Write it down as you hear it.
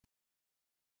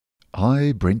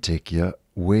Hi, BrenTech here,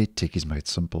 where tech is made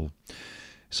simple.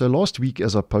 So last week,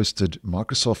 as I posted,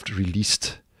 Microsoft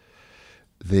released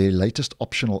their latest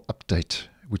optional update,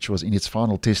 which was in its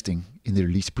final testing in the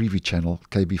release preview channel,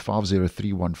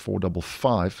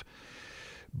 KB5031455,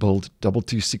 build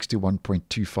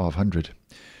 2261.2500,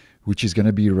 which is going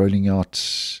to be rolling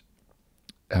out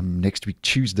next week,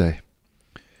 Tuesday,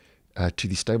 to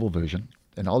the stable version.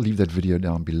 And I'll leave that video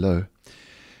down below.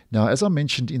 Now, as I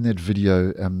mentioned in that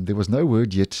video, there was no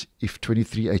word yet if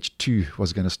 23H2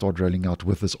 was going to start rolling out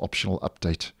with this optional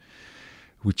update,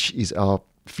 which is our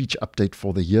feature update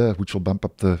for the year, which will bump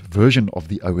up the version of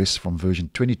the OS from version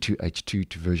 22H2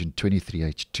 to version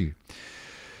 23H2.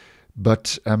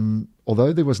 But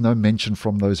although there was no mention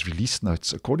from those release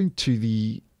notes, according to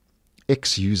the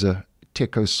ex-user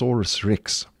Techosaurus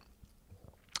Rex,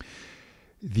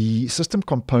 the system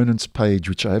components page,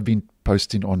 which I have been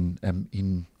posting on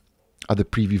in other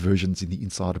preview versions in the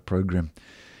Insider program,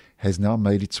 has now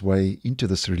made its way into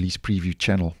this release preview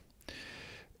channel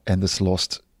and this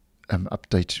last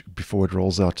update before it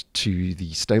rolls out to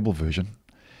the stable version.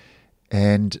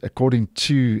 And according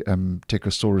to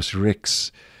Techosaurus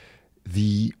Rex,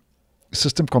 the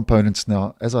system components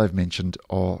now, as I've mentioned,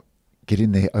 are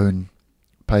getting their own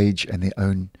page and their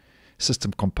own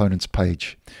system components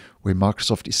page, where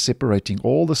Microsoft is separating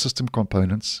all the system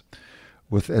components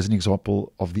with, as an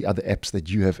example, of the other apps that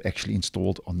you have actually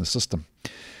installed on the system.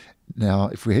 Now,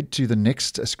 if we head to the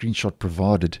next screenshot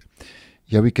provided,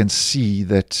 here we can see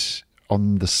that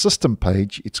on the system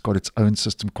page, it's got its own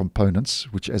system components,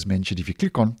 which, as mentioned, if you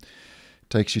click on,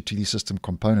 takes you to the system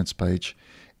components page.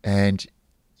 And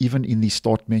even in the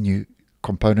start menu,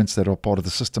 components that are part of the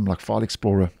system, like File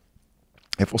Explorer,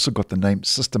 have also got the name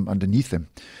system underneath them.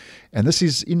 And this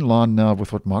is in line now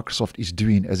with what Microsoft is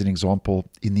doing, as an example,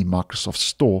 in the Microsoft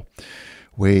Store,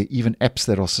 where even apps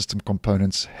that are system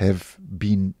components have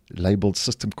been labeled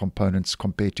system components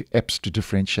compared to apps, to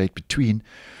differentiate between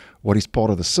what is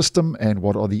part of the system and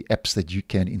what are the apps that you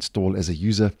can install as a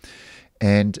user.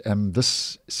 And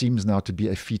this seems now to be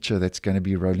a feature that's going to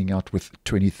be rolling out with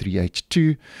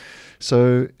 23H2.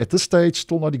 So at this stage,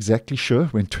 still not exactly sure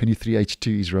when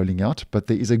 23H2 is rolling out, but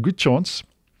there is a good chance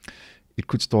it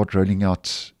could start rolling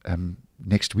out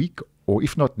next week, or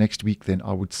if not next week, then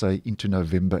I would say into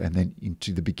November and then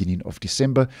into the beginning of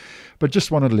December. But just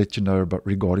wanted to let you know about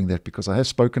regarding that, because I have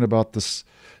spoken about this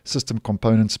system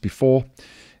components before,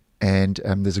 and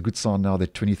there's a good sign now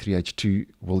that 23H2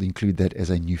 will include that as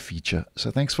a new feature.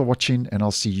 So thanks for watching, and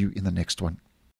I'll see you in the next one.